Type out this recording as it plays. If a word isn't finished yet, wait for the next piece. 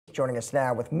Joining us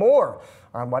now with more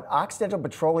on what Occidental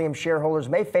Petroleum shareholders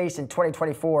may face in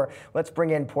 2024. Let's bring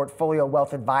in Portfolio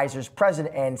Wealth Advisors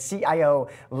President and CIO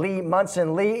Lee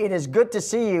Munson. Lee, it is good to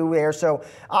see you there. So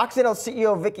Occidental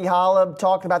CEO Vicki Hollub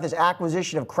talked about this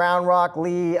acquisition of CrownRock.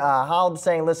 Lee, Hollub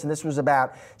saying, listen, this was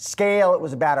about scale, it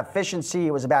was about efficiency,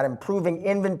 it was about improving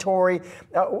inventory.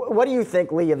 What do you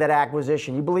think, Lee, of that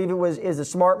acquisition? You believe is a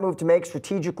smart move to make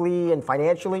strategically and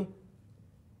financially?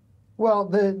 Well,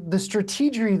 the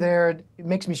strategy there, it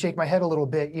makes me shake my head a little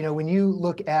bit. You know, when you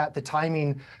look at the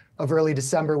timing of early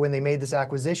December when they made this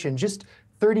acquisition, just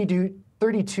 32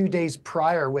 days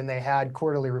prior when they had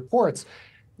quarterly reports,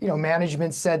 you know,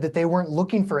 management said that they weren't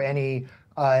looking for any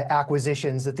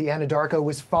acquisitions, that the Anadarko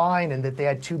was fine and that they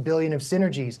had $2 billion of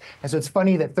synergies. And so it's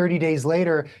funny that 30 days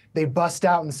later, they bust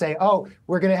out and say, oh,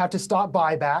 we're going to have to stop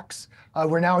buybacks.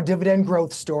 We're now a dividend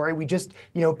growth story. We just,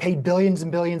 you know, paid billions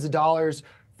and billions of dollars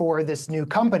for this new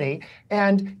company.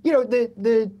 And, you know,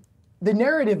 the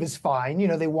narrative is fine. You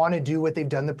know, they want to do what they've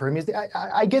done the previous.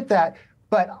 I get that,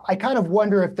 but I kind of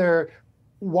wonder if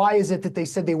why is it that they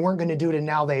said they weren't going to do it and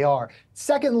now they are?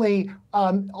 Secondly,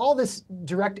 all this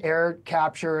direct air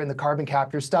capture and the carbon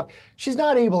capture stuff, she's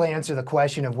not able to answer the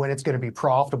question of when it's going to be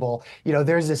profitable. You know,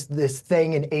 there's this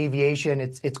thing in aviation,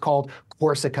 it's called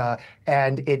Corsica,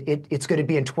 and it's going to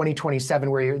be in 2027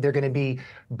 where they're going to be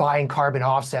buying carbon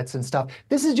offsets and stuff.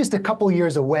 This is just a couple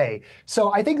years away.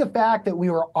 So I think the fact that we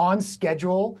were on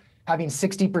schedule, having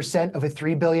 60% of a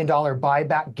 $3 billion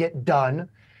buyback get done,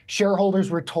 shareholders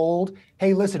were told,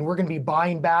 hey, listen, we're going to be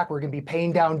buying back, we're going to be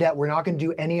paying down debt, we're not going to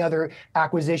do any other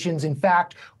acquisitions. In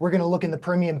fact, we're going to look in the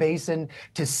Permian Basin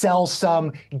to sell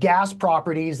some gas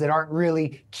properties that aren't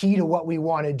really key to what we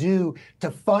want to do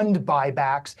to fund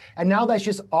buybacks. And now that's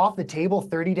just off the table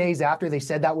 30 days after they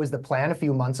said that was the plan a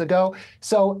few months ago.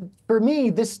 So for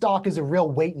me, this stock is a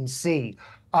real wait and see.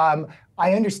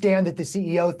 I understand that the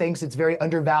CEO thinks it's very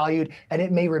undervalued and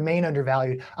it may remain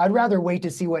undervalued. I'd rather wait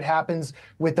to see what happens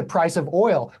with the price of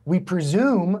oil. We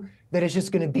presume that it's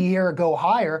just going to be here or go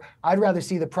higher. I'd rather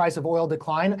see the price of oil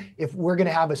decline. If we're going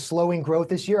to have a slowing growth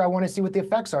this year, I want to see what the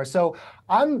effects are. So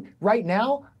I'm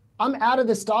out of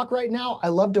the stock right now. I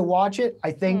love to watch it.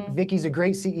 I think Vicki's a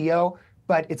great CEO,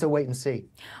 but it's a wait and see.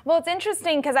 Well, it's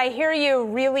interesting because I hear you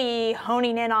really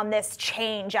honing in on this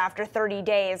change after 30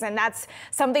 days, and that's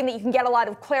something that you can get a lot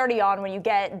of clarity on when you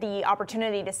get the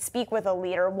opportunity to speak with a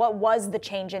leader. What was the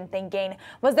change in thinking?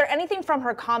 Was there anything from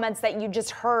her comments that you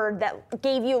just heard that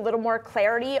gave you a little more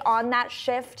clarity on that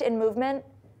shift in movement?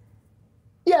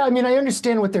 Yeah, I mean, I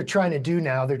understand what they're trying to do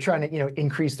now. They're trying to, you know,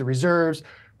 increase the reserves.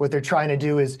 What they're trying to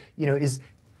do is,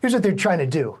 here's what they're trying to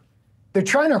do. They're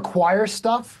trying to acquire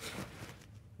stuff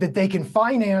that they can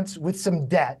finance with some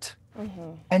debt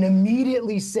and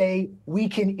immediately say we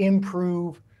can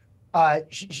improve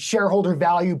shareholder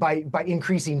value by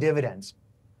increasing dividends.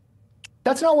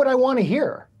 That's not what I want to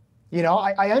hear. You know,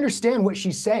 I understand what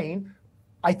she's saying.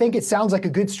 I think it sounds like a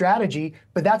good strategy,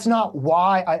 but that's not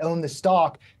why I own the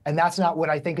stock, and that's not what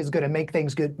I think is going to make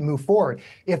things move forward.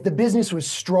 If the business was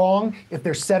strong, if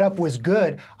their setup was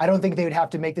good, I don't think they would have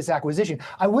to make this acquisition.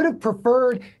 I would have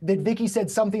preferred that Vicki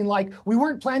said something like, we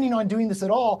weren't planning on doing this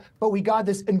at all, but we got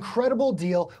this incredible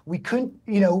deal. We couldn't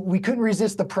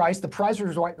resist the price. The price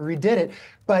was why we did it,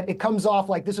 but it comes off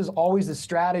like this was always the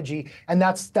strategy, and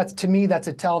that's to me, that's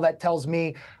a tell that tells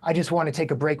me I just want to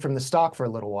take a break from the stock for a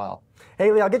little while.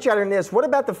 Hey, Lee, I'll get you out of this. What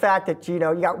about the fact that, you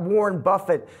got Warren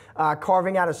Buffett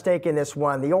carving out a stake in this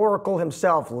one, the Oracle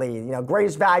himself, Lee,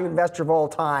 greatest value investor of all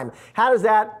time. How does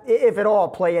that, if at all,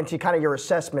 play into kind of your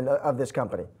assessment of this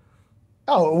company?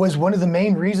 Oh, it was one of the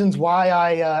main reasons why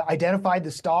I identified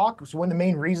the stock. It was one of the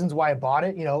main reasons why I bought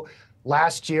it.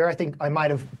 Last year, I think I might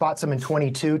have bought some in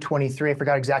 22, 23. I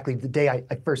forgot exactly the day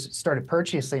I first started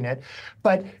purchasing it.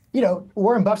 But,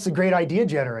 Warren Buffett's a great idea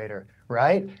generator,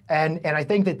 right? And I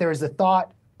think that there was a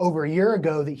thought over a year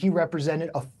ago that he represented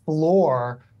a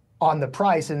floor on the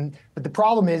price. But the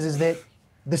problem is that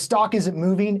the stock isn't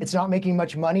moving. It's not making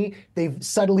much money. They've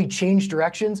subtly changed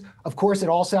directions. Of course, it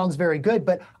all sounds very good,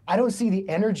 but I don't see the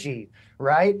energy,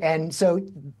 right? And so,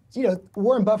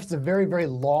 Warren Buffett's a very, very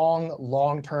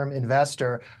long-term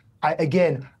investor.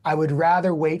 I would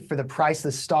rather wait for the price of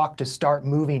the stock to start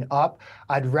moving up.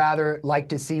 I'd rather like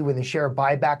to see when the share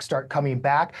buybacks start coming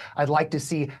back. I'd like to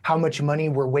see how much money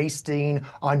we're wasting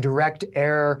on direct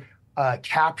air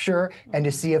capture and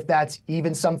to see if that's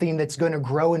even something that's going to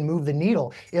grow and move the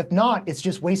needle. If not, it's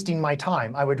just wasting my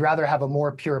time. I would rather have a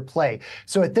more pure play.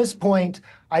 So at this point,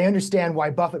 I understand why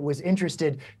Buffett was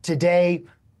interested. Today,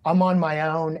 I'm on my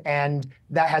own, and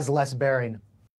that has less bearing.